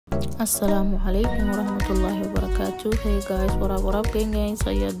Assalamu alaikum warahmatullahi wabarakatuh. Hey guys, what up gang,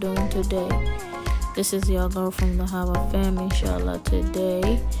 how you doing today? This is your girl from the Hava fam. Inshallah,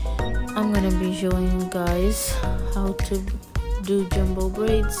 today I'm gonna be showing you guys how to do jumbo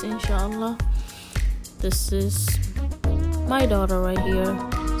braids. Inshallah, this is my daughter right here,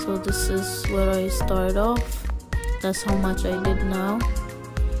 so this is where I started off. That's how much I did now.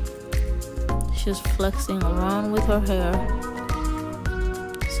 She's flexing around with her hair.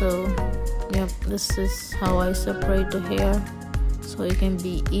 So yep, this is how I separate the hair so it can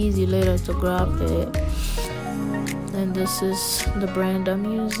be easy later to grab it. Then this is the brand I'm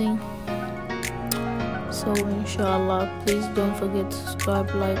using. So inshallah, please don't forget to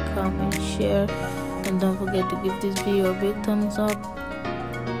subscribe, like, comment, share, and don't forget to give this video a big thumbs up.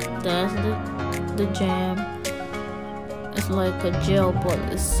 That's the jam. It's like a gel, but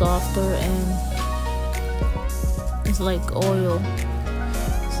it's softer and it's like oil.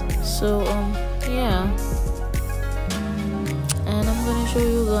 So yeah, and I'm gonna show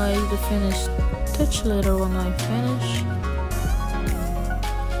you guys the finished touch later when I finish.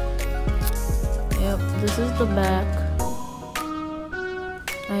 Yep, this is the back.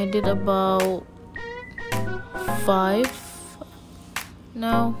 I did about 5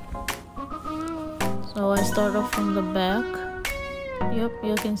 now, so I start off from the back. Yep,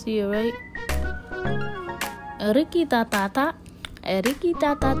 you can see it, right? Riki ta ta ta, Riki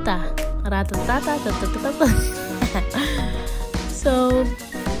ta ta ta, rata ta ta ta ta ta ta. So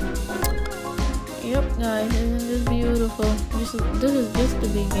yep guys, isn't this beautiful? This is just the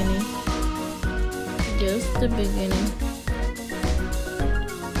beginning. Just the beginning.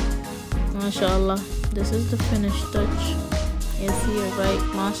 MashaAllah, this is the finished touch. You see it, right?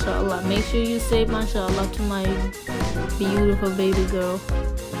 MashaAllah. Make sure you say MashaAllah to my beautiful baby girl.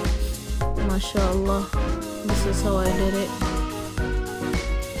 MashaAllah. This is how I did it.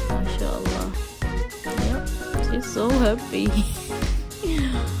 MashaAllah. Yep, she's so happy.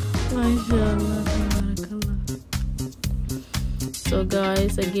 MashaAllah. So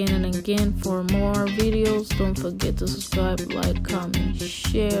guys, again and again, for more videos, don't forget to subscribe, like, comment,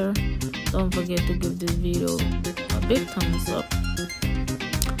 share. Don't forget to give this video a big thumbs up.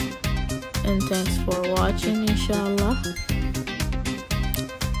 And thanks for watching, inshallah.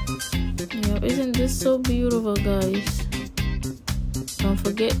 Yeah, isn't this so beautiful, guys? Don't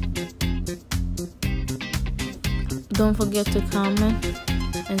forget to comment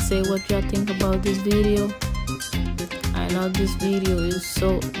and say what y'all think about this video. I know this video is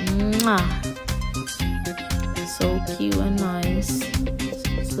so cute and nice.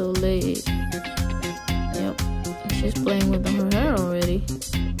 So late. Yep, she's playing with her hair already.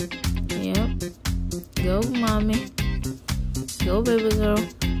 Yep, go mommy, go baby girl.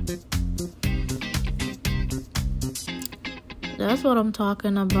 That's what I'm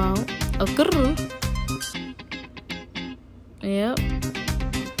talking about. Yep.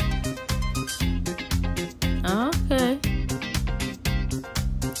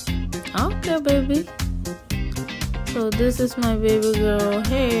 Okay baby. So this is my baby girl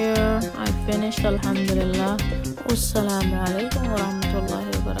hair. I finished, alhamdulillah. Wassalamu alaikum warahmatullahi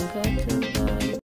wabarakatuh, guys.